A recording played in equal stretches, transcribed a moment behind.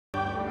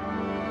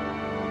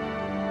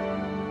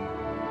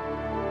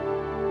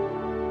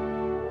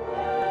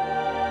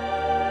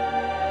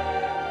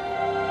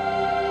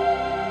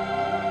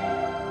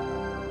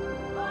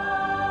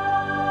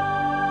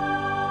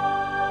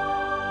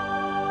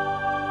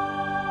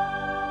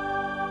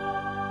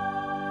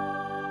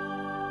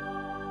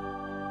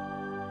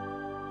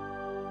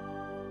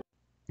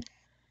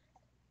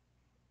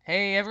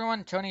Hey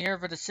everyone, Tony here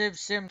for the Civ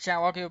Sim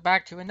channel. Welcome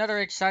back to another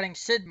exciting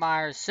Sid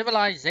Meier's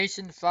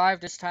Civilization 5.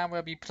 This time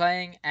we'll be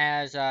playing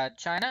as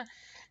China.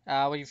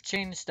 We've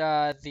changed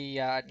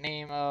the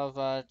name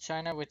of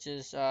China, which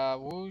is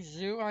Wu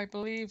Zhu, I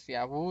believe.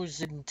 Yeah, Wu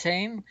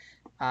Zetian.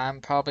 I'm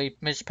probably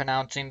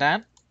mispronouncing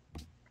that.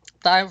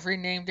 I've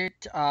renamed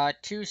it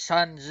to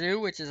Sun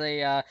Tzu, which is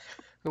a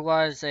who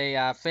was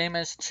a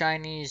famous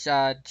Chinese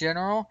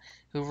general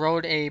who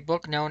wrote a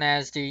book known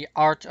as The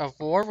Art of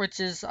War, which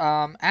is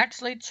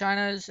actually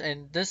China's,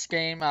 in this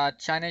game,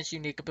 China's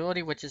unique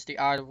ability, which is the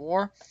Art of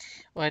War,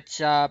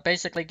 which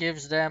basically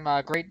gives them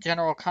a great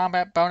general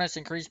combat bonus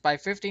increased by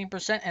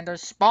 15%, and their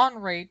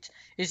spawn rate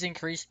is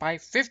increased by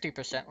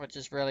 50%, which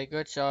is really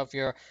good. So if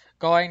you're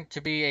going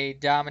to be a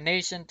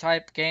domination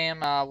type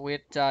game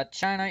with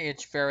China,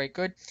 it's very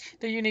good.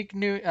 The unique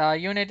new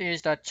unit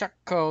is the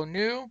Chukko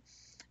Nu.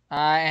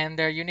 And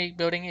their unique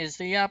building is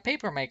the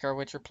paper maker,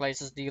 which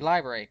replaces the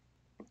library.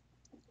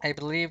 I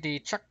believe the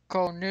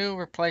Chukko Nu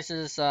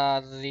replaces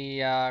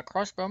the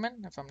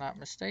crossbowman, if I'm not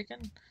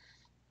mistaken.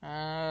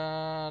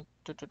 Uh,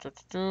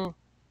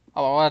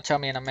 Oh, well, it'll tell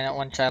me in a minute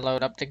once I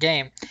load up the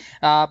game.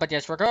 But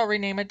yes, we're going to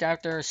rename it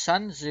after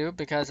Sun Tzu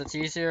because it's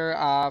easier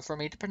for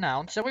me to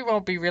pronounce. So we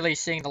won't be really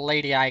seeing the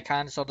lady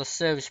icon, so the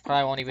civs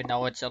probably won't even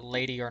know it's a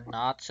lady or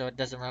not, so it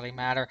doesn't really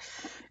matter.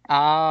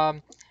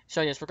 Um, so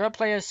yes, we're going to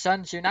play as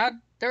Sun Tzu. Now,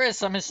 there is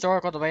some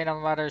historical debate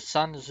on whether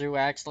Sun Tzu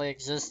actually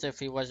exists, if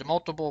he was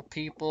multiple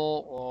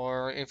people,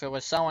 or if it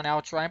was someone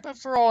else, right? But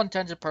for all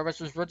intents and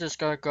purposes, we're just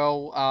going to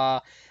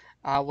go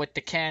with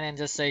the canon,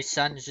 just say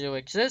Sun Tzu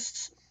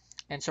exists.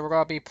 And so we're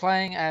going to be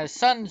playing as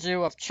Sun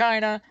Tzu of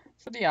China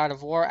for the Art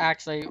of War.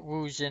 Actually,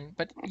 Wu Zin,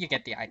 but you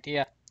get the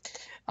idea.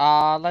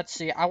 Let's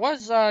see. I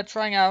was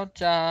trying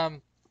out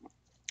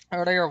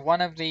earlier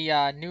one of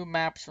the new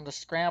maps from the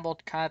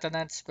Scrambled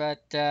Continents,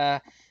 but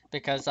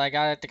because I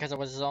got it because it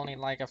was only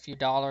like a few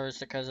dollars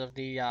because of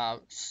the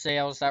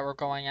sales that were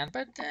going on.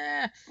 But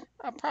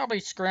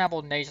probably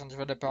Scrambled Nations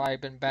would have probably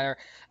been better.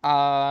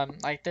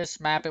 Like this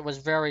map, it was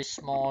very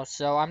small,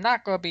 so I'm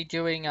not going to be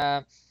doing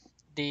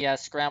the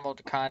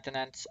Scrambled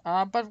Continents.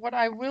 But what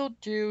I will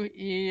do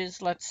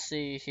is, let's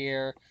see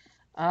here.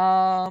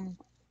 Tell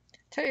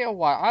you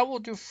what, I will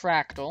do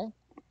Fractal,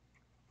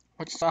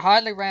 which is a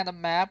highly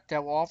random map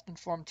that will often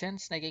form 10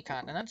 snaky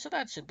continents, so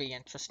that should be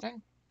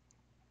interesting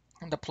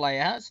to play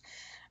as.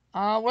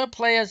 We'll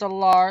play as a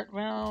large,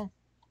 well,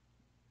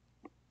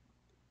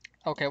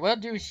 okay, we'll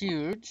do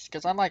huge,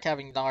 because I like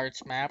having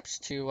large maps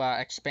to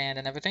expand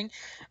and everything.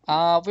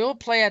 We'll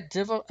play at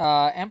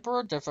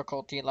Emperor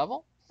difficulty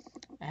level,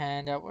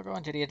 and we're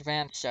going to the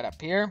advanced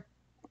setup here.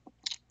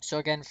 So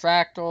again,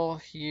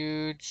 Fractal,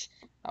 huge,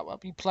 we'll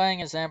be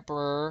playing as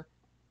Emperor.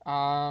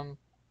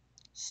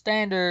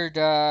 Standard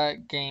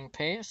game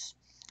pace.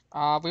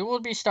 We will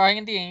be starting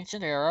in the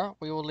ancient era.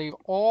 We will leave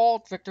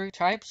all victory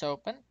types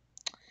open.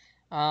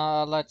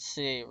 Let's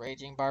see,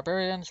 Raging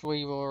Barbarians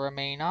we will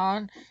remain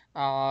on,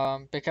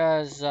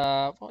 because,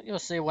 well, you'll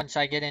see once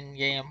I get in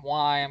game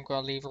why I'm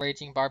going to leave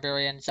Raging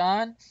Barbarians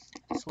on.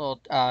 It's a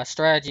little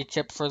strategy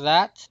tip for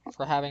that,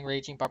 for having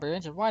Raging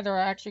Barbarians, and why they're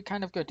actually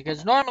kind of good,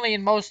 because normally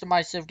in most of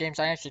my Civ games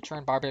I actually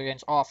turn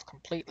Barbarians off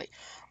completely,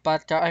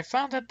 but I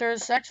found that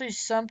there's actually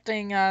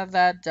something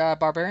that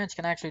Barbarians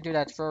can actually do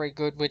that's very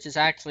good, which is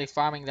actually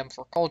farming them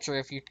for culture.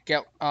 If you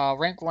get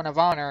rank 1 of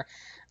Honor,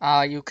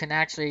 you can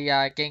actually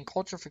gain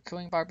culture for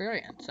killing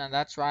barbarians, and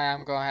that's why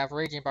I'm going to have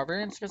Raging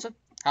Barbarians, because it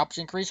helps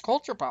increase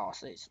culture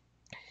policies.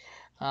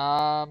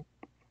 Um,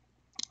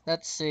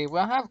 let's see,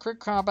 we'll have quick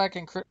combat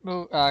and quick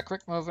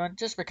movement,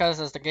 just because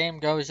as the game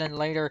goes in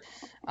later,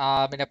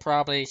 it'll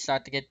probably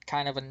start to get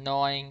kind of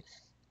annoying,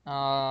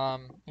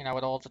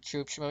 with all the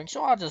troops moving,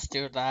 so I'll just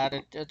do that.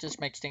 It just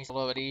makes things a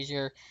little bit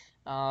easier.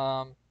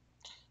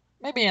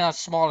 Maybe in a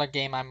smaller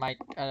game I might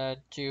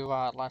do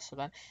less of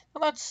that.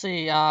 But let's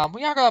see. We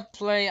are gonna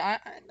play. I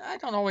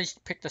don't always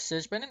pick the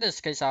Civs, but in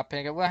this case I'll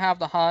pick it. We'll have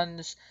the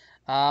Huns.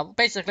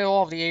 Basically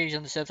all of the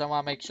Asian Civs. I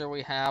want to make sure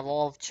we have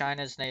all of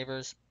China's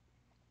neighbors.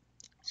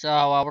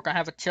 So we're gonna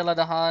have Attila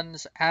the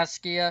Huns,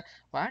 Askia.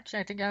 Well, actually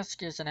I think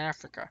Askia is in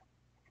Africa.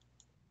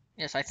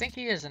 Yes, I think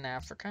he is in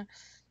Africa.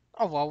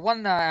 Oh, well,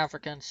 one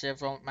African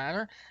civ won't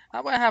matter.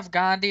 We have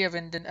Gandhi of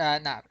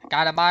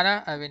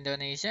Gaudamara of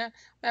Indonesia.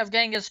 We have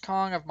Genghis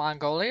Khan of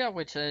Mongolia,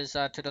 which is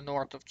to the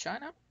north of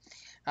China.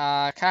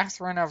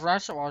 Catherine of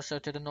Russia, also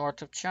to the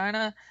north of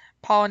China.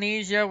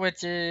 Polynesia,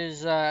 which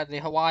is the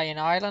Hawaiian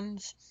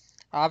Islands.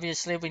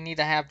 Obviously, we need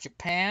to have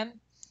Japan.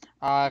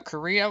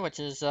 Korea, which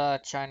is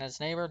China's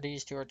neighbor.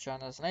 These two are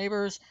China's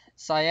neighbors.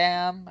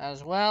 Siam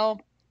as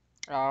well.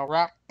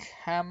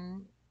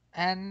 Rakham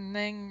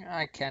Henning,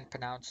 I can't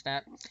pronounce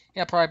that.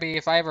 Yeah, probably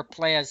if I ever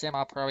play as him,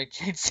 I'll probably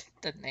change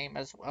the name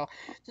as well,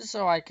 just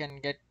so I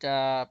can get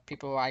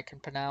people I can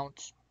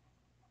pronounce.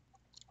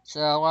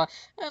 So,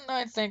 and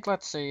I think,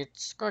 let's see,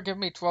 it's gonna give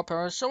me 12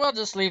 powers, so we'll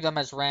just leave them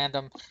as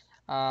random,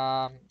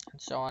 and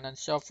so on and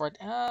so forth.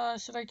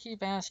 Should I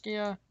keep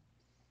Askia?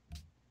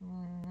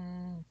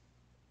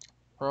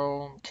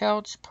 Rome,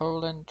 Celts,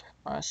 Poland,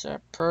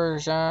 Russia,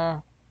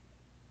 Persia.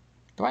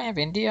 Do I have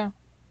India?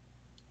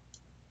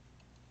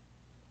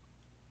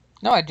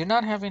 No, I do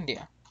not have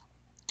India.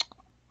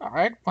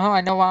 Alright, well,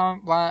 I know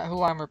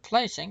who I'm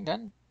replacing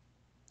then.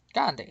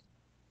 Gandhi.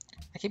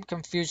 I keep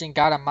confusing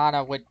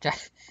Gautama with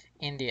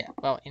India.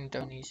 Well,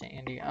 Indonesia,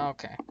 India.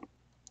 Okay.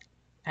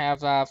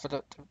 Have, for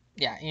the,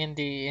 yeah,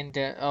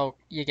 India. Oh,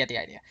 you get the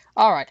idea.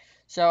 Alright,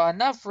 so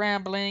enough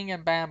rambling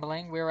and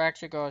bambling. We're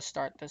actually going to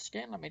start this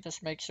game. Let me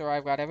just make sure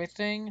I've got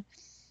everything.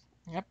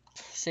 Yep,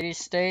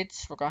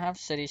 city-states. We're going to have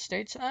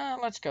city-states.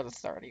 Let's go to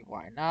 30.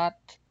 Why not?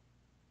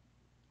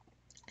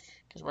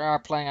 Because we are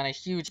playing on a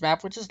huge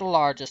map, which is the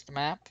largest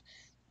map.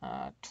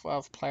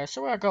 12 players,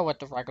 so we'll go with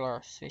the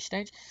regular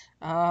city-states.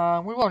 We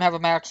won't have a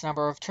max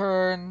number of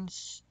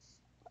turns.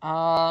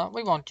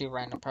 We won't do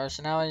random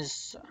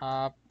personalities.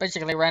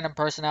 Basically, random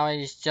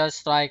personalities,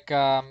 just like,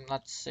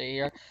 let's see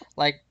here,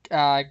 like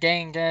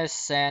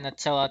Genghis and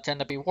Attila tend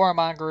to be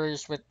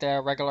warmongers with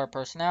their regular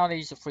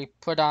personalities. If we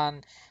put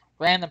on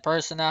random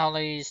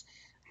personalities,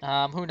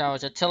 who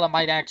knows? Attila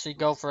might actually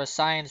go for a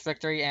science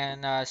victory,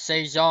 and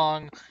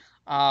Sejong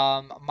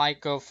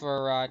might go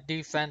for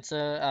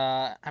defensive.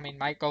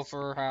 Might go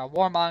for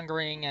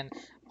warmongering, and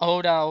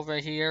Oda over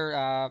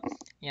here,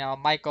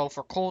 might go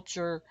for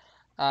culture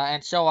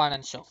and so on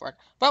and so forth.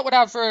 But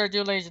without further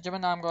ado, ladies and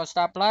gentlemen, I'm going to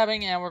stop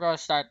blabbing and we're going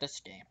to start this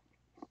game.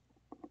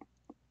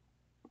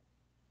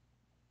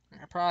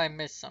 I probably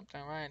missed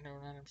something, right? No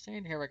random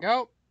scene. Here we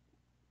go.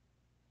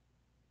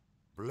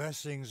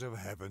 Blessings of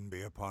heaven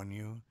be upon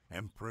you,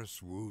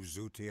 Empress Wu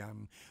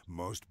Zetian,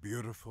 most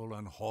beautiful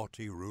and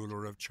haughty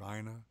ruler of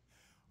China.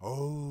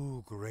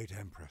 O great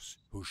Empress,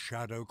 whose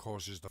shadow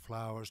causes the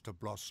flowers to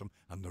blossom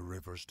and the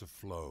rivers to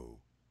flow.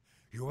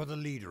 You are the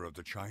leader of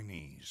the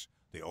Chinese,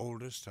 the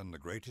oldest and the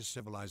greatest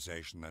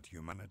civilization that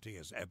humanity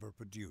has ever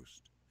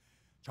produced.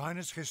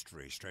 China's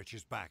history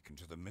stretches back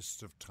into the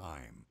mists of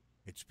time,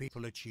 its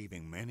people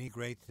achieving many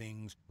great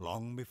things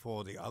long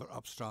before the other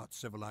upstart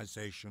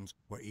civilizations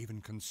were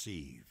even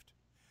conceived.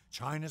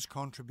 China's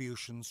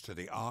contributions to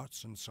the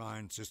arts and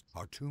sciences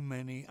are too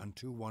many and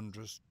too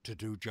wondrous to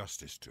do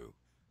justice to.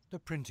 The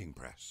printing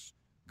press,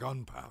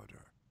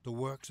 gunpowder, the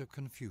works of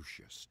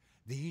Confucius,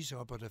 these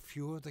are but a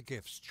few of the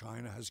gifts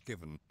China has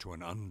given to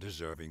an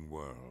undeserving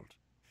world.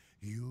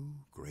 You,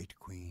 great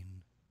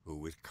queen, who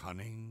with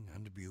cunning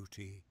and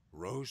beauty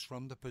rose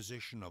from the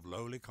position of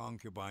lowly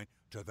concubine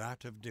to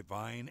that of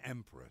divine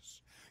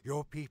empress,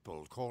 your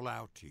people call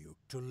out to you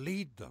to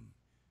lead them.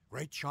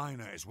 Great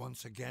China is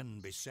once again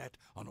beset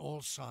on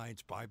all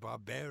sides by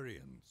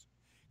barbarians.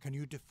 Can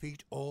you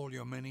defeat all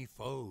your many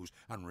foes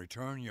and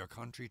return your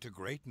country to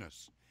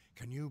greatness?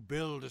 Can you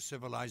build a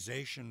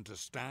civilization to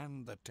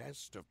stand the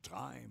test of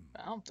time?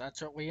 Well,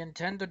 that's what we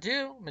intend to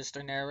do,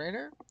 Mr.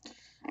 Narrator.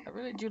 I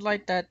really do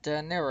like that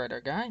narrator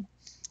guy.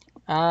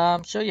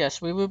 So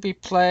yes, we will be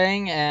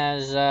playing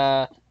as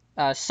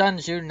Sun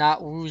Tzu,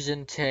 not Wu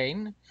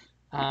Zetian,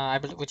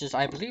 which is,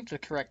 I believe, the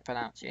correct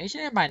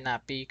pronunciation. It might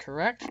not be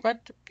correct,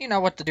 but you know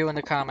what to do in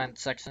the comment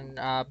section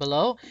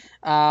below.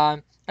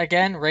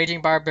 Again,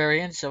 raging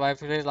barbarians, so I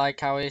really like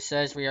how he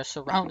says we are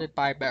surrounded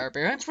by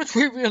barbarians, which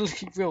we really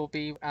will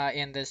be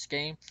in this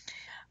game.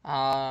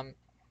 So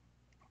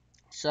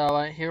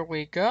here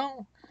we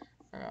go.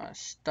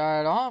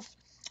 Start off.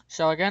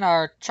 So again,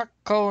 our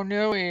Chucko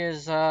New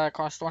is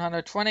cost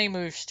 120,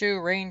 moves 2,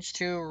 range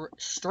 2,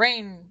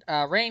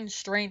 range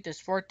strength is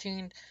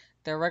 14,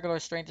 their regular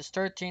strength is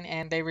 13,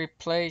 and they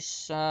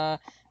replace,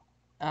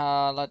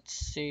 let's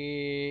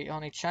see,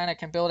 only China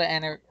can build it,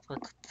 and it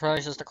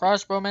replaces the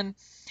crossbowman.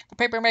 The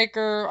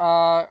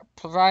papermaker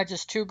provides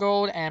us 2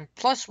 gold and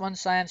plus 1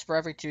 science for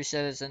every 2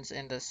 citizens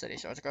in this city,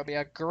 so it's going to be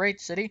a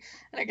great city.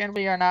 And again,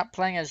 we are not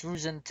playing as Wu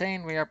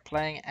Zetian, we are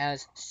playing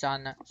as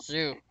Sun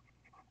Tzu.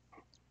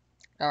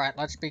 Alright,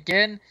 let's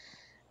begin.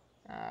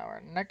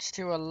 We're next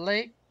to a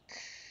lake.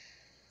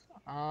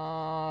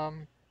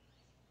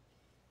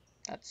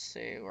 Let's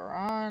see, we're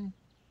on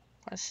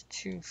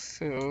 +2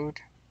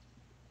 food.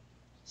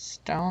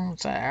 Stone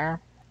there.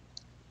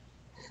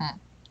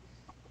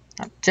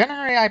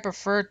 Generally, I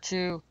prefer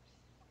to...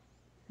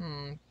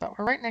 but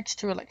we're right next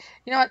to a lake.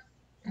 You know what?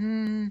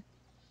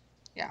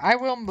 Yeah, I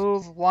will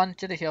move 1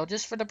 to the hill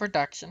just for the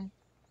production.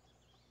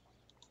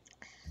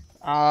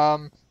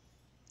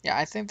 Yeah,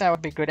 I think that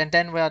would be good. And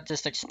then we'll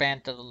just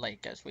expand to the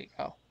lake as we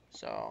go.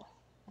 So,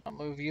 I'll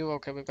move you.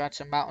 Okay, we've got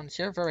some mountains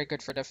here. Very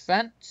good for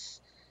defense.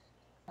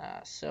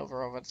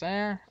 Silver over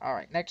there.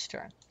 Alright, next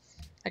turn.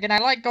 Again, I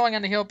like going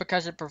on the hill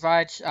because it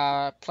provides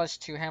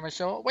 +2 hammers.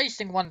 So,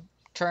 wasting 1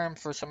 turn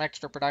for some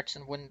extra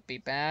production wouldn't be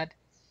bad.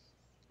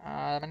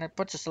 And it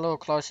puts us a little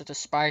closer to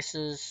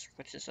spices,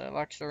 which is a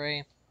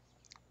luxury.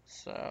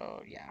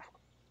 So, yeah.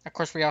 Of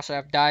course, we also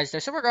have dyes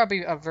there. So, we're going to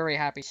be a very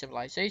happy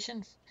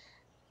civilization.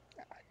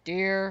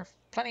 Deer,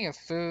 plenty of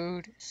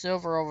food,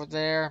 silver over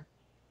there.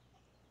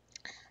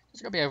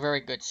 It's going to be a very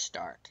good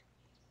start.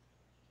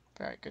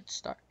 Very good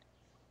start.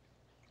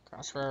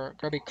 Because we're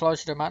going to be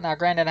closer to the mountain. Now,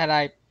 granted, had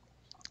I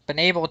been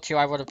able to,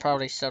 I would have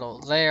probably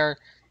settled there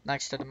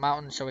next to the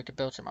mountain so we could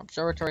build some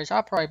observatories.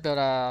 I'll probably build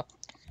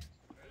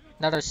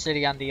another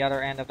city on the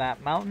other end of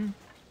that mountain.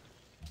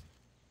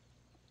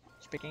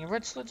 Speaking of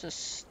which, let's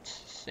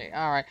just see.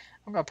 Alright,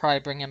 I'm gonna probably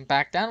bring him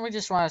back down. We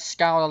just want to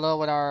scout a little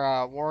with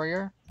our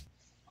warrior.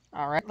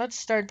 Alright, let's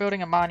start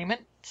building a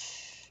monument.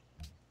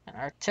 And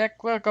our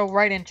tech will go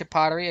right into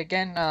pottery.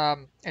 Again,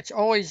 it's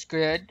always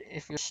good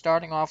if you're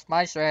starting off,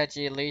 my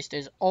strategy at least,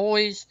 is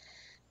always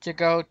to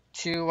go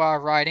to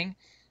writing.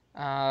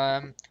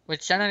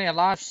 With generally a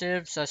lot of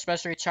civs,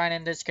 especially China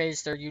in this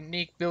case, their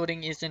unique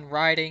building is in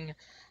writing.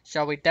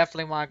 So we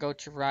definitely want to go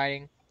to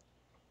writing.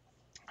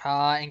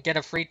 And get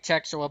a free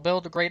tech. So we'll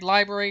build a great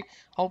library,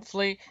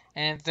 hopefully,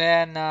 and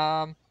then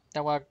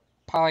we'll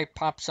probably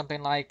pop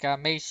something like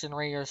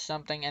masonry or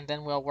something, and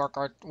then we'll work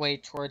our way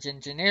towards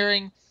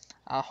engineering.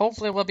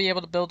 Hopefully we'll be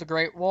able to build a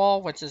Great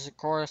Wall, which is of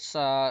course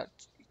a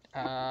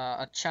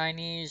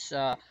Chinese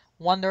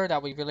wonder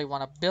that we really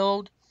want to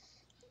build.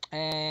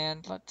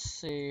 And let's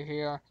see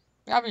here.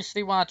 We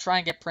obviously want to try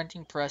and get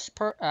printing press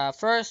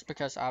first,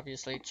 because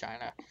obviously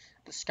China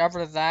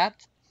discovered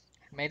that.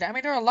 I mean,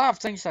 there are a lot of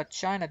things that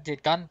China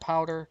did.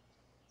 Gunpowder,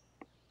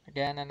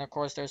 again, and of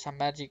course there's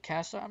Himeji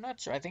Castle. I'm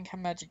not sure. I think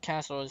Himeji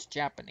Castle is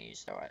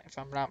Japanese, though, if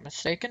I'm not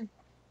mistaken.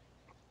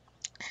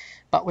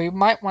 But we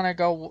might want to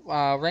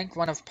go rank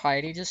 1 of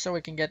piety, just so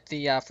we can get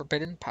the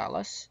Forbidden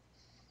Palace.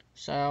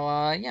 So,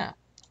 yeah.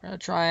 We're going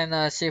to try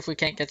and see if we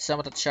can't get some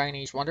of the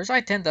Chinese wonders.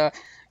 I tend to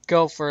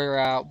go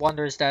for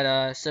wonders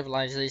that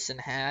civilization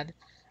had.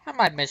 I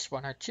might miss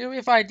one or two.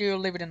 If I do,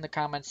 leave it in the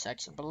comments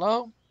section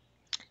below.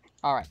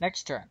 Alright,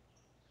 next turn.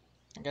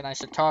 Again, I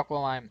should talk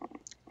while I'm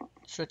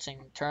switching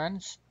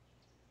turns.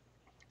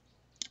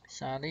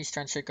 So these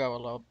turns should go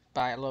a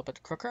little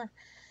bit quicker.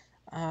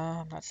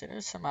 Let's see,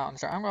 there's some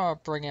mountains there. I'm going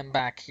to bring him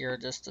back here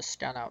just to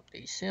scout out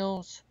these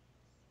hills.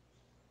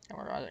 And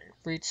we're going to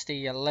reach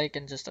the lake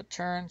in just a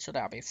turn, so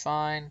that'll be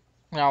fine.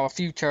 Well, a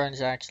few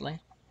turns, actually.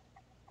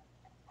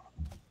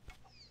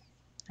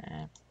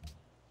 And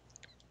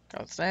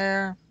go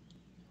there.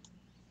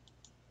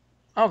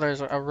 Oh,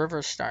 there's a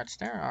river starts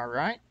there.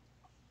 Alright.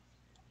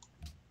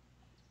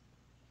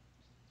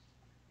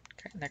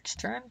 Okay, next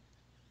turn.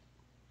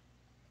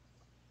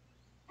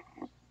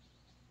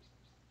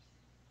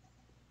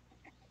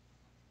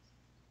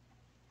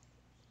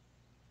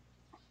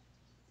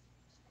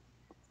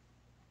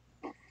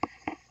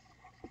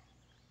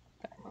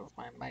 Move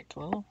my mic a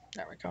little.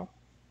 There we go.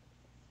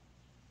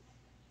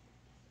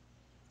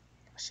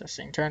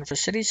 Processing turn for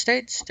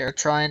city-states. They're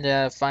trying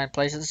to find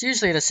places.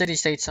 Usually the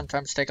city-states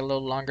sometimes take a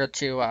little longer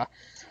to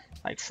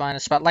like find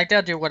a spot. Like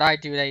they'll do what I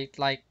do. They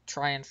like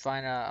try and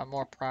find a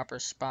more proper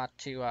spot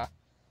to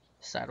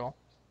settle.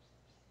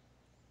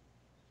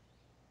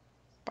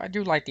 But I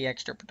do like the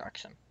extra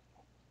production,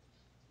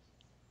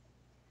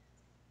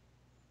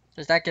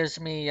 because that gives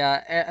me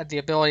the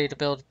ability to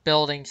build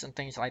buildings and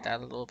things like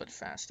that a little bit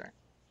faster.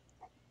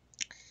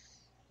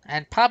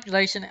 And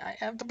population,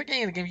 at the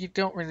beginning of the game, you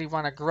don't really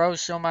want to grow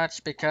so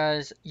much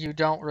because you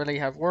don't really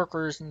have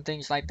workers and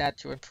things like that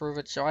to improve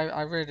it. So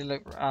I really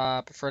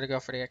prefer to go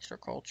for the extra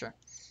culture.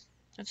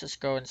 Let's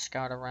just go and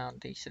scout around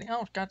the city.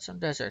 Oh, it's got some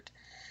desert.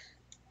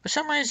 For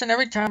some reason,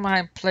 every time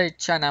I play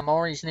China, I'm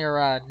always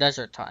near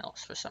desert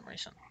tiles for some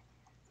reason.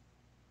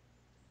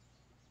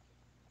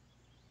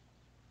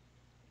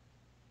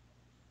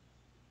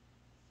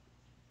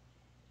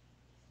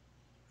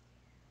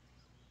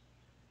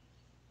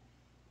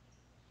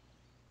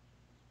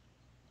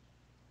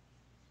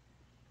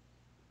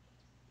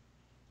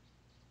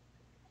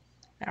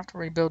 After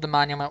we build the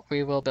monument,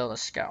 we will build a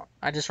scout.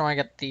 I just want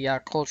to get the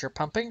culture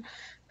pumping.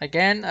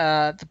 Again,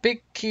 the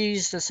big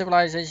keys to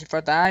civilization for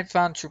that I've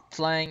found through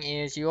playing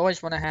is you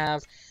always want to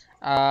have,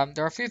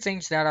 there are a few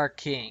things that are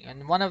king,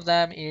 and one of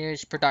them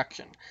is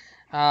production.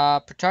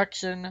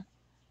 Production,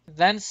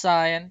 then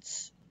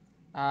science.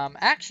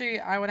 Actually,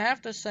 I would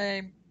have to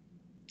say,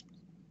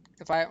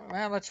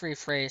 well, let's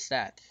rephrase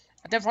that.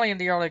 Definitely in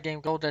the early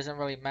game, gold doesn't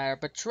really matter,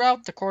 but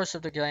throughout the course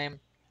of the game,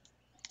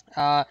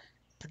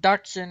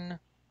 production,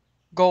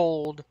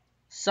 gold,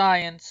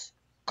 science,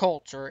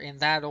 culture, in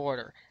that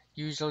order.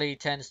 Usually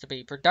tends to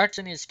be.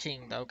 Production is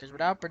king, though, because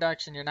without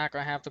production, you're not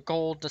going to have the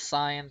gold, the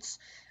science,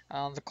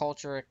 the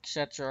culture,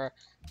 etc.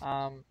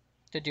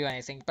 To do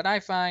anything. But I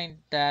find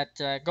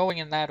that going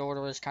in that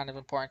order is kind of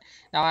important.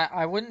 Now,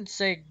 I wouldn't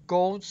say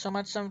gold so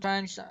much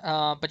sometimes,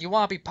 but you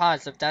want to be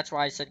positive. That's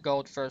why I said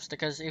gold first,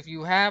 because if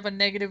you have a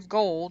negative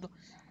gold,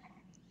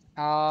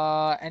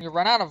 and you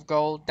run out of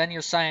gold, then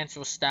your science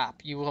will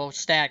stop. You will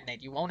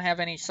stagnate. You won't have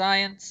any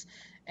science,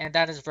 and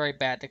that is very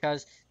bad,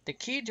 because the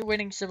key to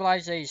winning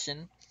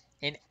civilization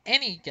in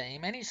any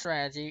game, any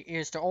strategy,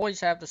 is to always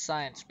have the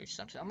science boost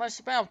something. Unless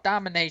about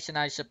domination,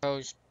 I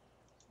suppose,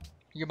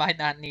 you might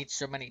not need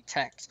so many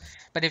techs.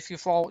 But if you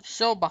fall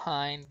so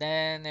behind,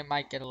 then it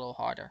might get a little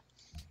harder.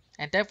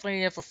 And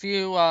definitely if a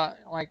few,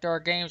 like there are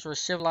games where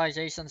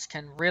civilizations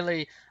can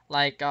really,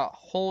 like,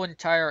 whole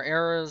entire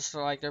eras,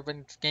 like there have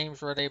been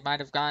games where they might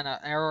have gone an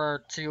era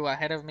or two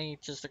ahead of me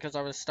just because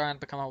I was starting to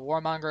become a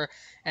warmonger.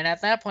 And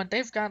at that point,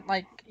 they've got,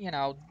 like, you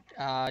know,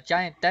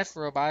 giant death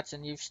robots,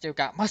 and you've still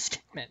got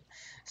musketmen.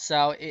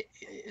 So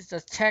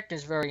the tech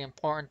is very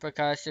important,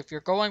 because if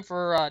you're going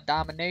for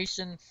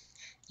domination,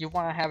 you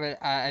want to have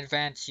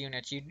advanced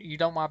units. You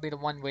don't want to be the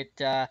one with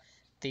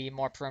the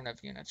more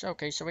primitive units.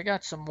 Okay, so we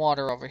got some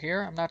water over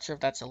here. I'm not sure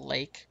if that's a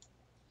lake.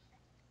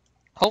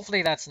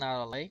 Hopefully that's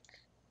not a lake.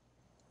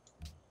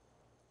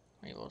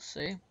 We will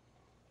see.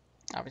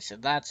 Obviously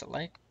that's a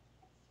lake.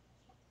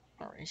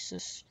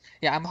 Oasis.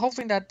 Yeah, I'm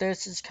hoping that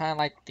this is kind of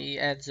like the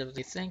edge of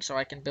the thing, so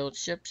I can build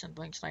ships and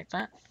things like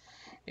that.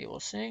 We will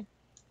see.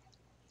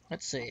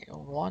 Let's see.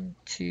 1,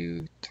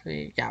 2,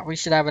 3. Yeah, we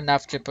should have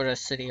enough to put a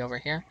city over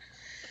here.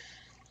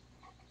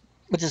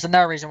 Which is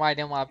another reason why I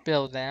didn't want to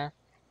build there.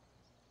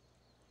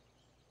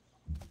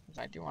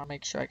 I do want to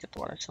make sure I get the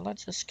water. So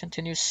let's just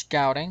continue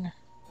scouting.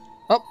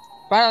 Oh,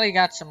 finally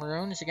got some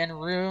runes. Again,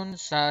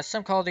 runes.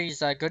 Some call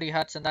these goody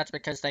huts, and that's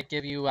because they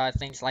give you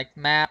things like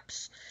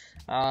maps,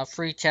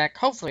 free tech,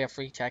 hopefully a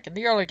free tech. In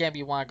the early game,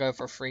 you want to go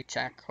for free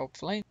tech,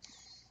 hopefully,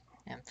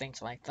 and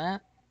things like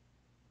that.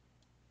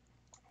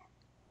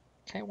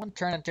 Okay, one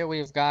turn until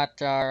we've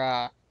got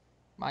our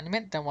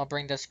monument. Then we'll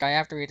bring this guy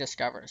after he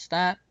discovers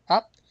that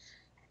up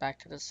back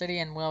to the city,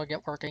 and we'll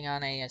get working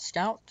on a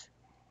scout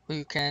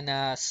who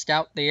can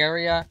scout the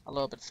area a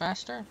little bit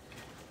faster.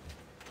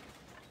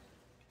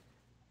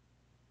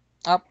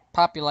 Up,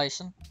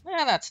 population.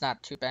 Yeah, that's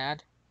not too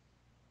bad.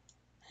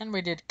 And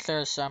we did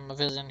clear some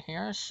vision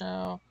here,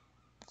 so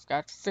we've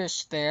got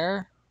fish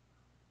there.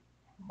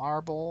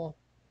 Marble,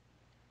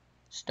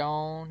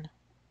 stone,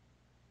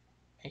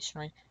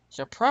 masonry.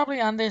 So probably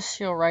on this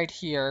hill right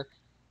here.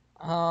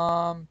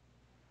 Yeah,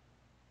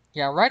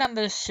 right on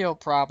this hill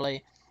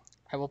probably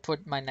I will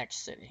put my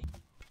next city.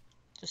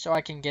 Just so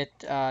I can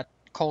get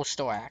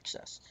coastal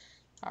access.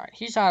 Alright,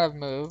 he's out of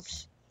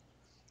moves.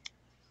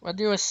 We'll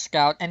do a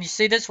scout. And you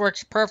see this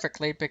works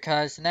perfectly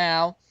because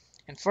now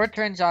in 4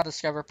 turns I'll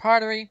discover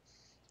pottery.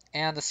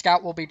 And the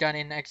scout will be done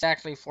in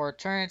exactly 4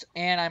 turns.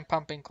 And I'm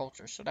pumping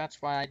culture. So that's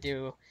why I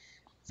do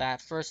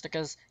that first.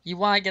 Because you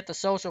want to get the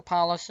social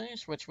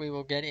policies. Which we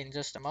will get in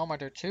just a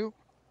moment or two.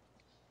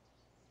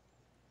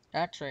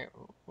 Actually,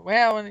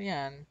 well,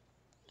 yeah.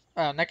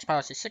 Next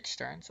policy 6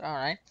 turns.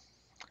 Alright.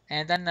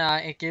 And then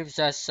it gives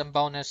us some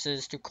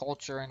bonuses to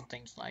culture and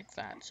things like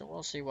that. So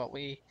we'll see what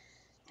we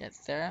get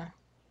there.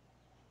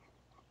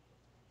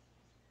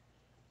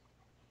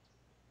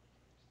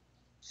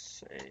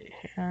 Let's see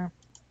here.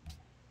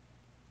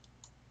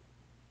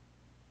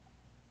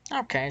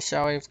 Okay,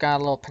 so we've got a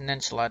little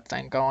peninsula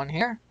thing going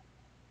here.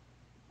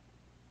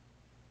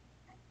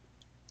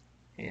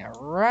 Yeah,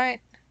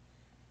 right.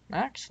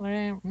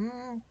 Actually,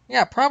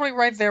 yeah, probably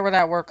right there where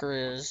that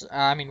worker is.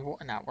 I mean,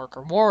 not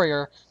worker,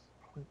 warrior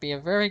would be a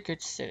very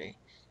good city.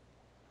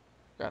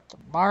 Got the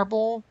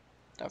marble,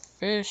 the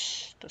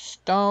fish, the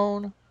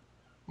stone,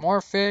 more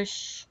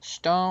fish,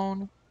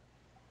 stone.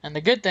 And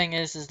the good thing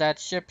is that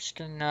ships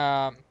can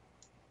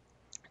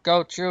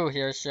go through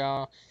here,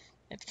 so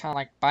it kind of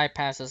like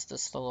bypasses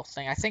this little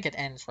thing. I think it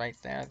ends right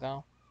there,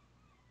 though.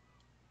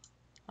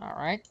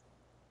 Alright.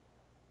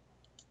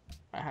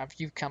 I'll have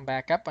you come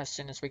back up as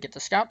soon as we get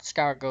the scout. The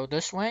scout will go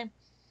this way.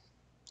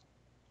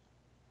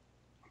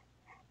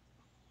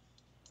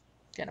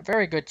 Get a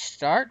very good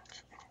start.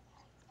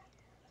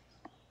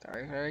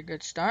 Very, very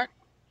good start.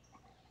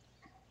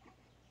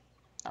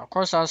 Now, of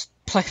course, I'll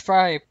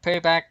probably pay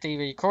back the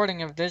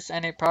recording of this,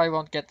 and it probably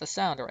won't get the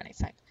sound or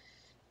anything.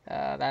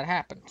 That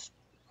happens.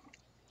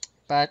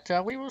 But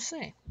we will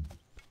see.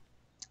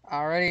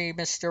 Alrighty,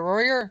 Mr.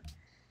 Warrior.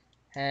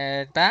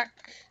 Head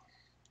back.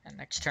 And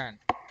next turn.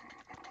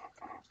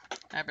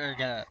 I better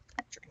get a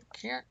drink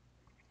here.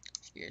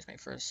 Excuse me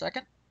for a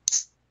second.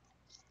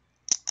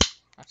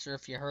 Not sure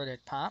if you heard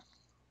it pop.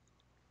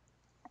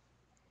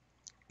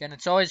 Again,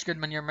 it's always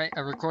good when you're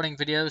recording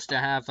videos to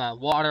have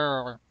water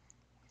or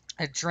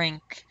a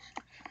drink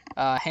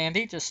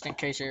handy, just in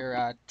case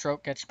your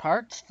throat gets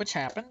parched, which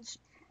happens.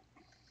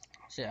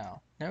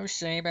 So, no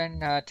shame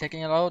in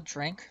taking a little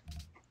drink,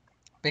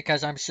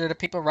 because I'm sure the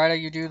people rather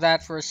you do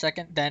that for a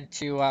second than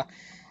to,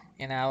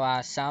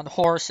 sound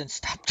hoarse and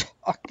stop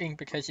talking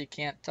because you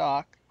can't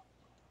talk.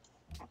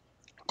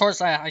 Of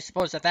course, I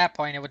suppose at that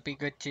point it would be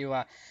good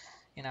to,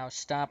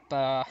 stop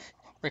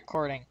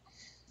recording.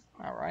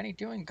 Alrighty,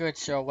 doing good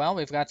so well.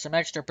 We've got some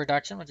extra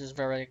production, which is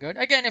very good.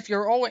 Again, if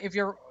you're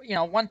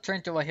one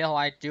turn to a hill,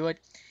 I'd do it.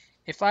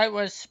 If I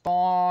was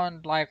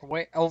spawned like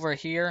way over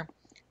here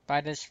by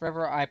this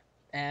river,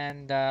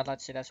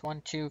 let's see, that's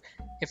 1, 2.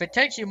 If it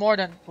takes you more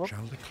than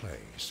Shall the clay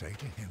say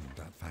to him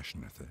that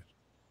fashioneth it,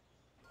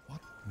 what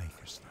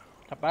makest thou?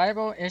 the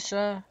Bible,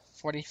 Isha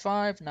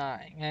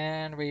 45:9,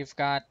 and we've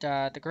got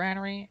the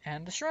granary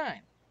and the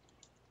shrine.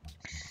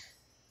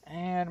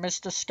 And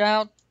Mr.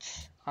 Scout,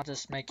 I'll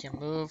just make him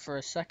move for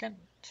a second.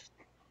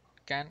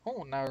 Again,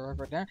 oh, no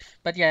river there.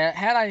 But yeah,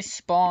 had I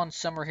spawned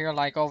somewhere here,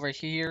 like over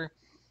here,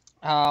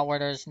 where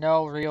there's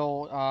no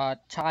real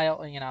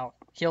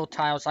hill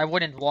tiles, I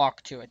wouldn't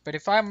walk to it. But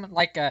if I'm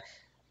like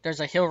there's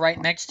a hill right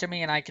next to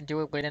me and I can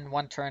do it within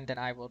 1 turn, then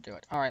I will do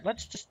it. Alright,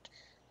 let's just,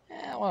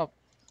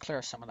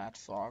 clear some of that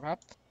fog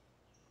up.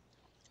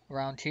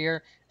 Around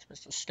here, as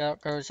Mr.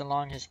 Scout goes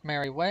along his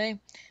merry way,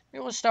 we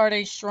will start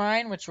a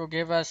shrine, which will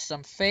give us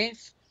some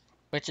faith.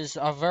 which is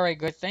a very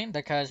good thing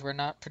because we're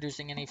not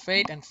producing any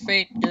fate, and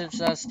fate gives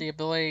us the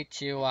ability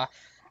to,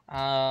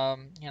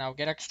 you know,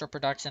 get extra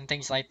production,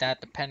 things like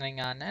that,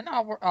 depending on, and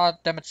I'll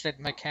demonstrate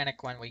the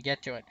mechanic when we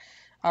get to it.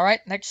 All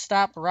right, next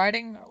stop,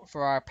 writing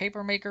for our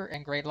paper maker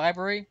and grade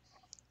library.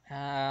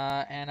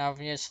 And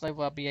obviously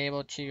we'll be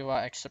able to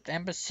accept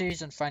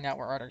embassies and find out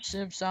where other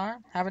civs are.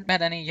 Haven't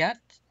met any yet,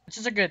 which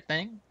is a good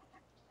thing.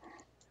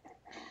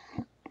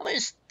 At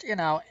least, you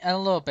know, a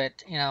little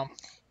bit, you know.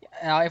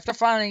 If they're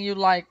finding you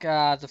like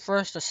the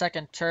first or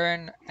second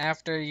turn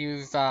after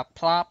you've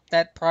plopped,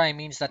 that probably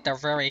means that they're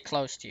very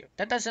close to you.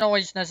 That doesn't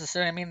always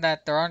necessarily mean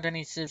that there aren't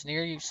any civs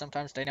near you.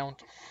 Sometimes they don't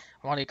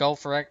want to go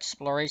for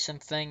exploration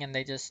thing and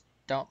they just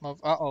don't move.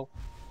 Uh-oh.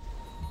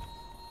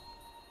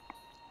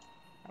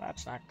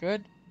 That's not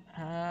good.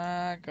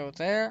 Go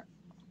there.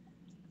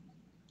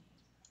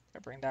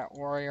 Bring that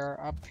warrior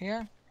up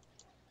here.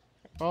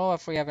 Well,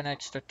 if we have an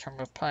extra turn,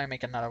 we'll probably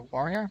make another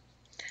warrior.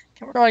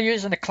 Okay, we're going to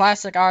use in the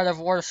classic Art of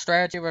War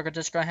strategy. We're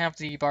just going to have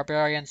the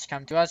barbarians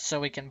come to us so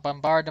we can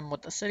bombard them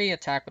with the city,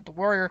 attack with the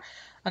warrior,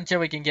 until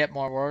we can get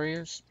more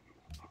warriors.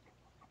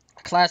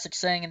 A classic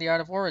saying in the Art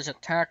of War is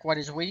attack what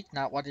is weak,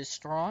 not what is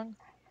strong.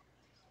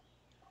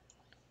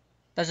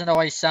 Doesn't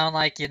always sound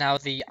like, you know,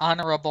 the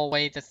honorable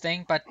way to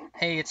think, but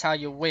hey, it's how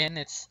you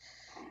win.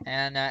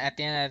 And at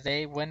the end of the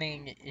day,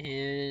 winning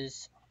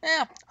is,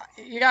 yeah,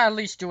 you gotta at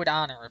least do it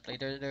honorably.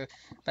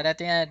 But at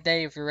the end of the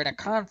day, if you're in a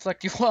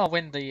conflict, you will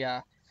win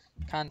the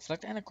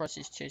conflict. And of course,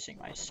 he's chasing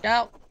my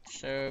scout.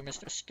 So,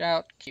 Mr.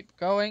 Scout, keep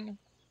going.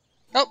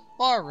 Oh,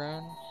 more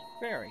runes.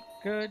 Very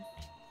good.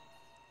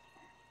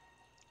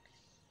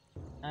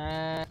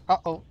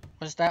 Uh-oh.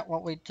 Was that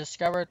what we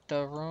discovered?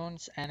 The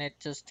runes, and it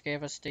just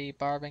gave us the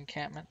barb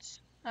encampments?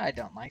 I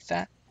don't like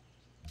that.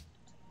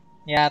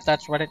 Yeah,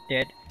 that's what it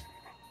did.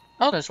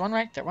 Oh, there's one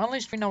right there. Well, at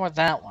least we know what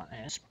that one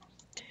is.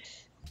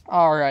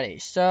 Alrighty,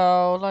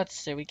 so let's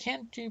see. We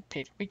can't do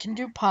we can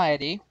do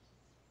piety.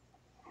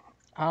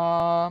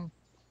 The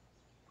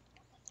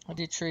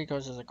tree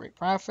goes as a great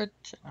prophet.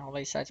 All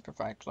lay sites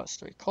provide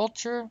 +3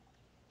 culture.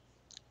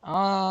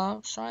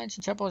 Shrines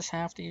and temples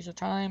half the user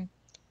time.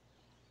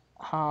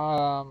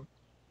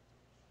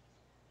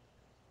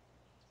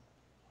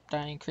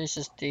 That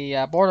increases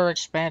the border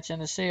expansion.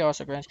 The city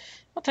also grants.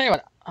 I'll tell you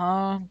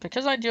what.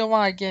 Because I do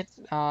want to get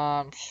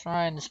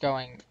shrines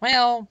going.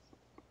 Well,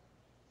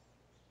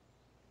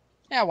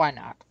 yeah, why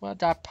not? We'll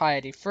adopt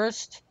piety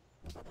first.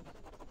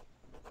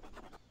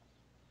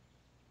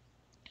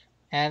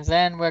 And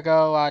then we'll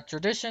go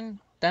tradition,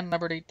 then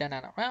liberty, then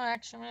honor. Well,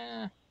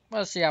 actually,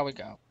 we'll see how we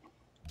go.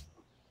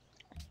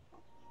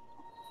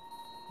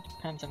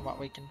 Depends on what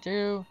we can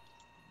do.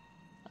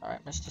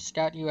 Alright, Mr.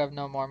 Scout, you have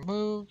no more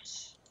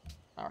moves.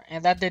 Alright,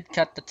 and that did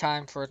cut the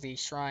time for the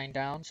shrine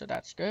down, so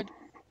that's good.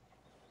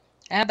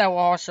 And that will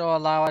also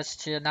allow us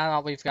to, now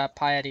that we've got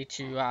piety,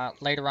 to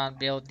later on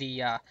build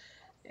the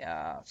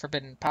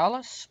Forbidden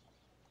Palace.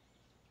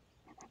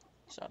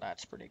 So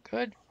that's pretty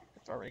good.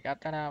 We've already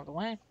got that out of the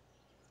way.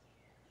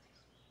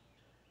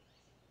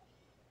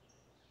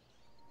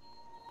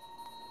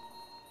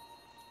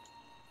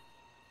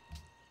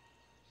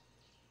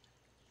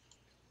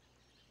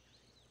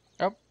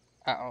 Oh,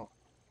 uh-oh.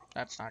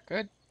 That's not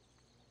good.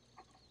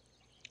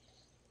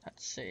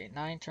 Let's see.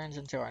 9 turns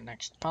into our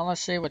next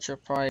policy, which will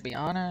probably be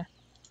honor.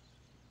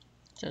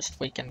 Just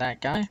weaken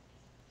that guy.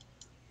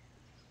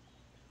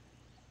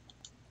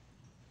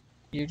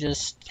 You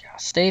just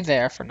stay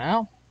there for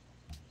now.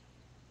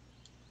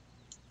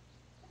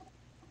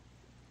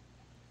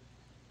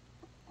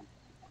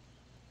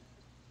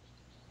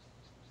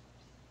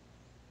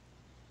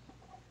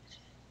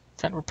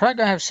 But we're probably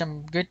going to have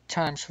some good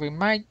times. We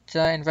might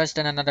invest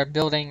in another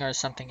building or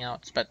something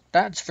else, but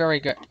that's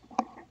very good.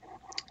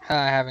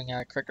 Having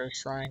a quicker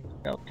shrine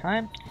build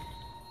time.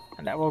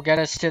 And that will get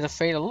us to the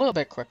fate a little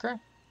bit quicker.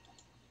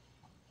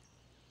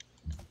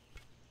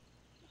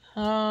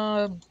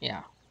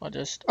 Yeah. We'll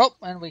just... Oh,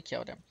 and we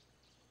killed him.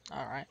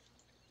 Alright.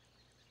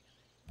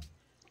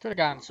 Could have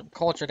gotten some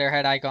culture there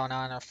had I gone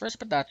on first,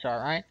 but that's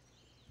alright.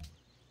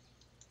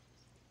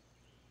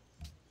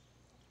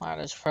 Might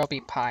as well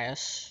be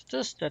pious.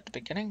 Just at the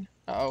beginning.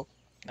 Uh-oh.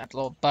 That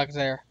little bug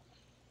there.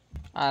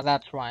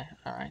 That's why.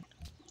 Alright.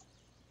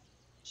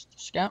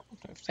 Scout.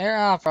 Move there.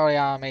 I'll probably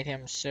automate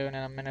him soon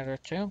in a minute or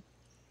two.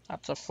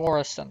 That's a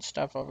forest and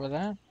stuff over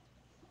there.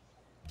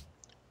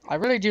 I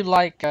really do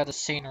like the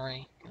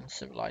scenery in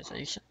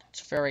Civilization.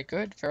 It's very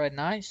good. Very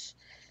nice.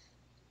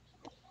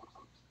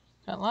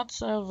 Got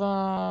lots of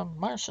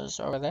marshes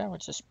over there,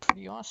 which is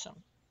pretty awesome.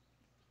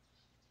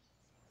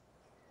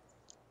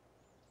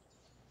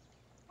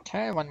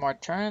 Okay, one more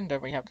turn. There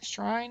we have the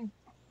shrine.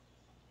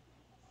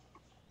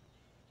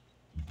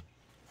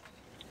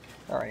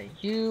 Alrighty,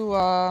 you,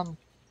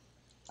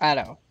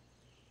 Addo.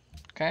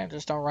 Okay,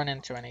 just don't run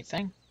into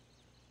anything.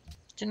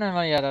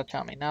 Generally, Addo,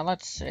 tell me. Now,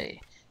 let's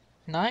see.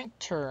 9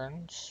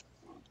 turns.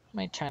 How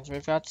many turns?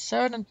 We've got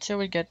 7 until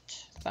we get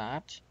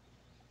that.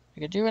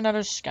 We could do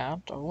another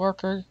scout, a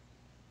worker,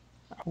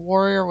 a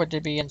warrior would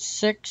be in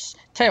 6.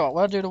 Tell you what,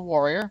 we'll do the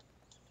warrior.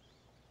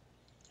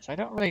 So I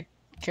don't really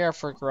care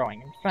for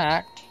growing. In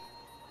fact,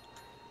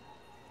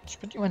 let's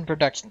put you in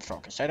production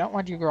focus. I don't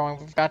want you growing.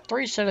 We've got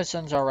 3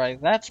 citizens already.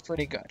 That's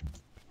pretty good.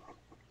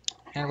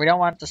 And we don't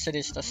want the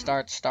cities to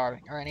start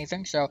starving or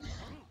anything, so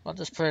we'll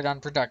just put it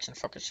on production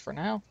focus for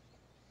now.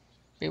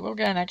 We will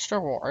get an extra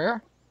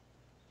warrior.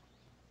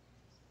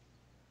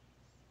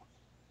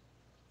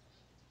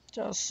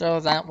 Just so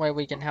that way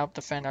we can help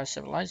defend our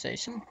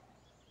civilization.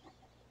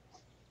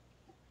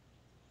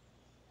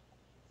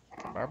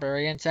 For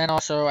barbarians, and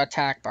also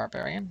attack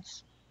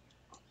barbarians.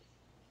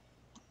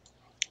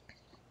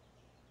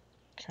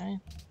 Okay.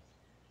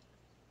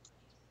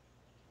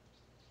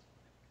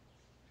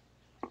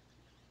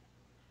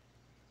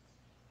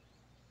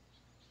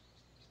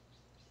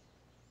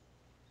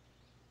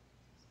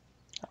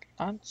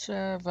 Lots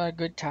of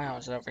good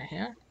tiles over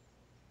here.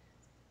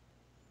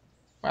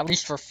 Well, at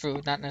least for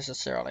food, not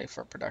necessarily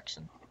for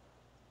production.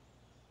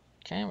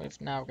 Okay, we've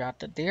now got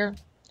the deer.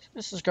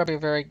 This is going to be a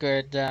very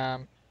good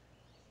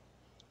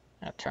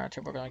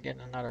alternative. We're going to get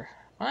another.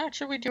 Well,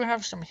 actually, we do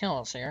have some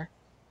hills here.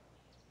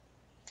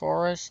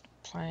 Forest,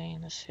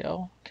 plains,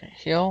 hill. Okay,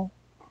 hill,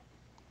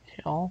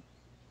 hill,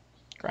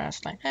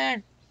 grassland.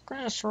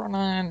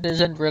 Grassland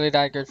isn't really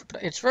that good.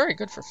 It's very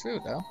good for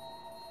food, though.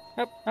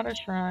 Yep, another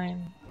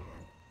shrine.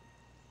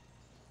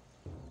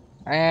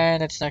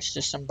 And it's next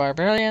to some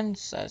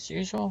barbarians, as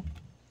usual.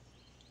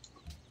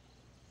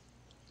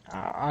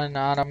 I'll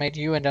automate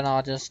you, and then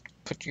I'll just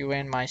put you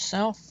in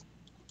myself.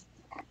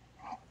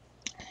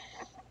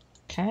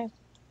 Okay,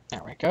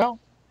 there we go.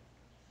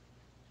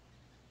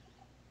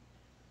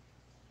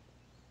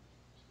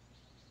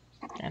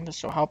 And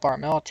this will help our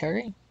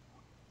military.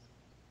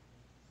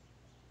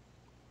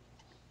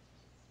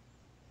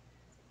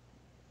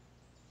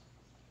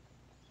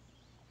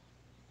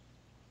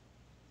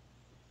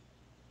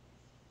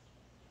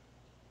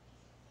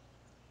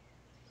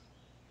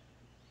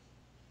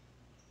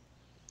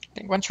 I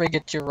think once we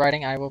get to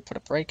writing, I will put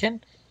a break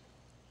in.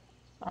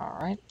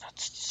 Alright,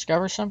 let's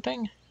discover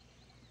something.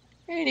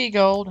 80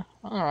 gold.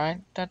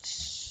 Alright,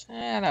 that's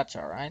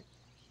alright.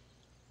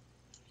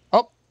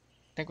 Oh,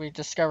 I think we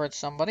discovered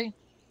somebody.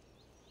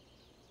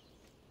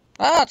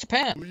 Ah, it's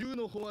Pan.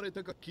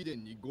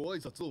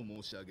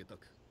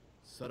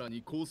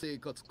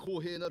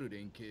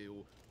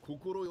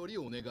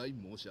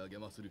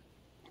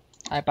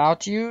 I bow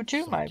to you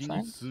too, my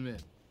friend.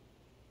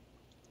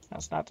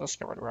 That's not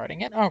discovered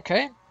writing it.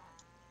 Okay.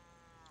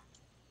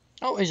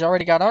 Oh, he's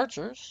already got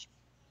archers.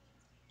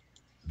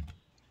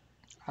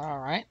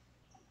 Alright.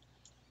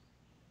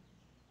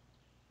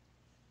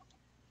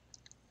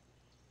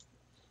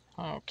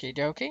 Okie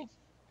dokie.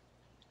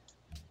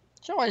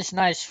 It's always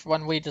nice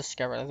when we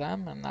discover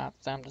them and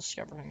not them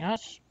discovering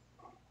us.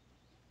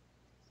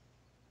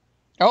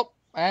 Oh,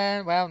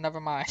 and well,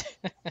 never mind.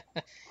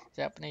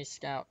 Japanese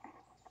scout.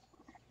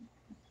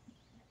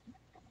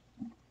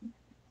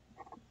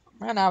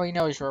 Well, now he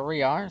knows where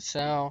we are,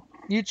 so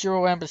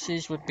mutual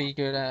embassies would be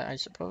good, I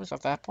suppose,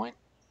 at that point.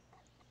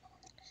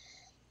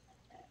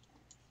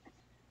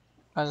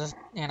 Because,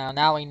 you know,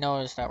 now he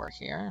knows that we're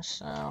here,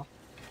 so...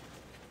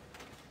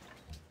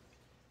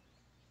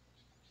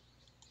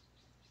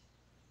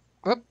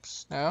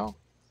 Whoops, no.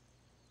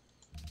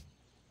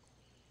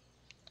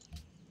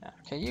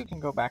 Okay, you can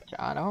go back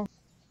to auto.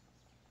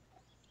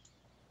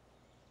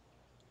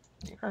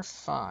 You're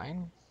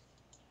fine.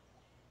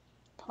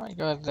 Probably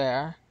go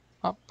there.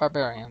 Oh,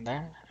 barbarian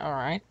there.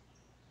 Alright.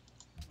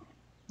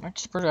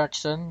 Next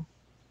production.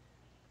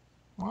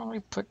 Why don't we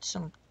put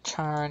some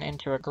turn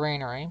into a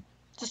granary?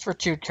 Just for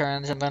 2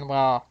 turns, and then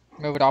we'll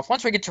move it off.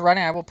 Once we get to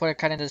running, I will put a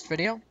cut in this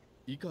video.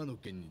 Oh,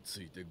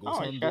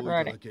 he's got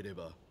writing.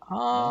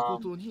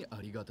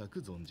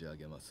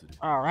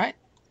 Alright.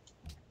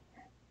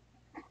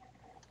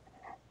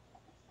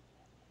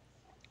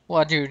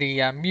 We'll do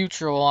the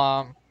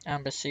mutual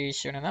embassy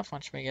soon enough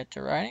once we get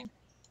to writing.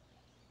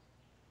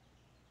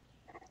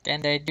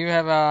 And they do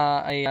have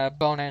a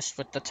bonus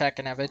with the tech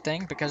and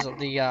everything because of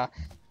the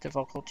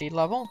difficulty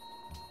level.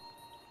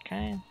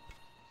 Okay.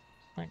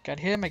 Look at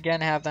him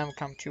again, have them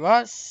come to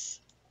us.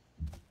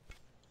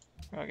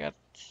 We'll get...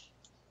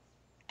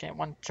 Okay,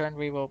 1 turn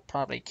we will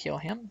probably kill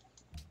him.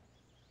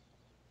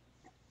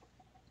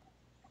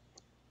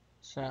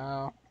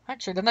 So,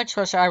 actually the next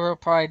question I will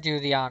probably do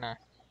the honor.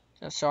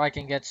 Just so I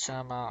can get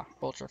some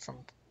culture from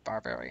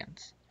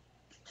barbarians.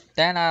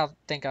 Then I'll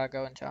think I'll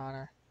go into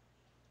honor.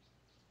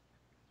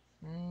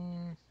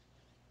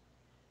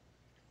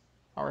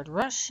 Hard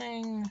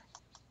rushing.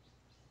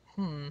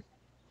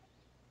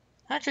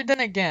 Actually, then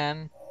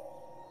again.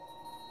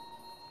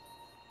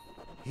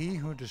 He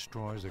who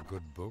destroys a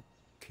good book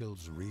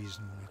kills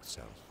reason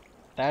itself.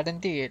 That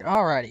indeed.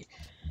 Alrighty.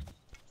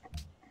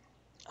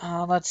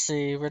 Let's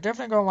see. We're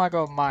definitely gonna want to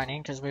go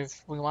mining because we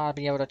want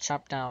to be able to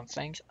chop down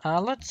things.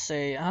 Let's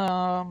see.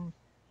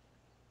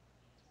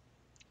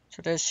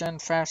 Tradition,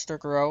 faster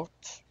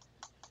growth.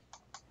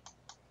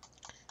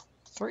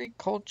 3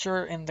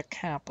 culture in the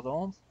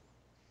capital.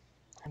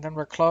 And then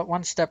we're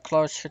 1 step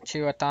closer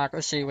to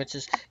autocracy, which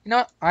is, you know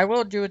what, I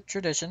will do a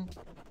tradition.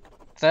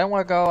 Then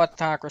we'll go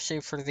autocracy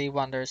for the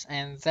wonders.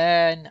 And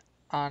then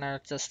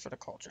honor just for the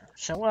culture.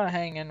 So we'll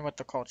hang in with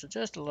the culture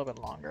just a little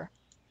bit longer.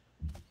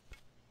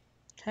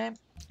 Okay,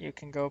 you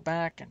can go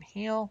back and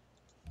heal.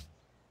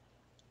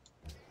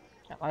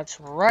 Now let's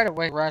right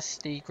away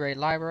rest the Great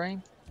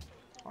Library.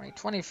 Only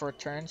 20 for a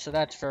turn, so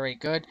that's very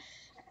good.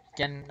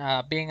 Again,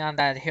 being on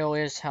that hill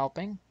is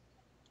helping.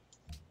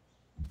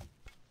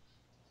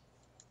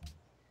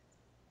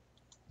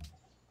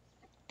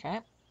 Okay.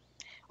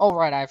 Oh,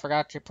 right, I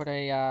forgot to put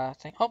a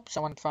thing. Oh,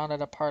 someone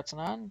founded a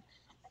Parthenon,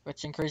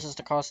 which increases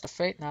the cost of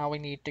fate. Now we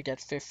need to get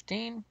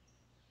 15.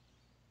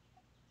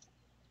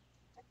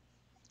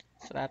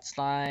 So that's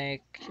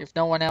like, if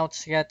no one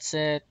else gets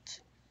it,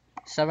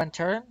 7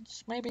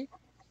 turns, maybe?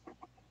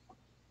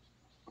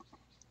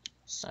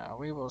 So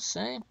we will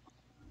see.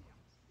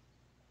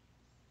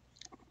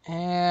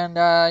 And,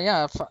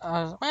 yeah,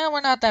 well,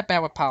 we're not that bad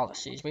with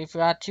policies. We've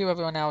got 2,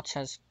 everyone else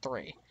has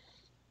 3.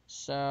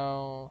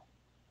 So,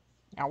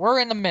 now we're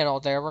in the middle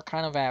there. We're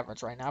kind of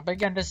average right now. But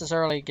again, this is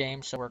early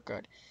game, so we're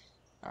good.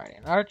 Alright,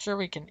 an archer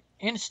we can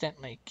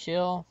instantly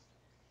kill.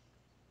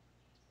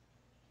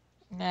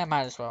 Nah,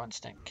 might as well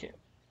instant kill.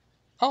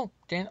 Oh,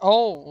 didn't,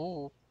 oh,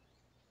 ooh.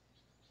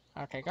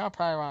 Okay, gonna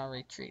probably want to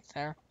retreat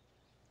there.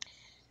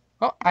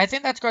 Well, I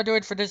think that's going to do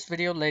it for this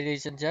video,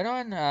 ladies and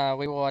gentlemen.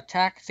 We will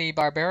attack the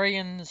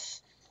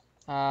barbarians,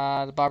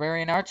 the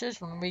barbarian archers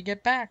when we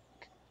get back.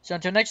 So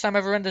until next time,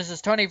 everyone, this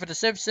is Tony for the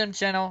Civ Sim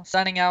channel,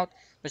 signing out,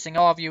 wishing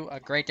all of you a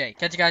great day.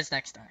 Catch you guys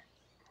next time.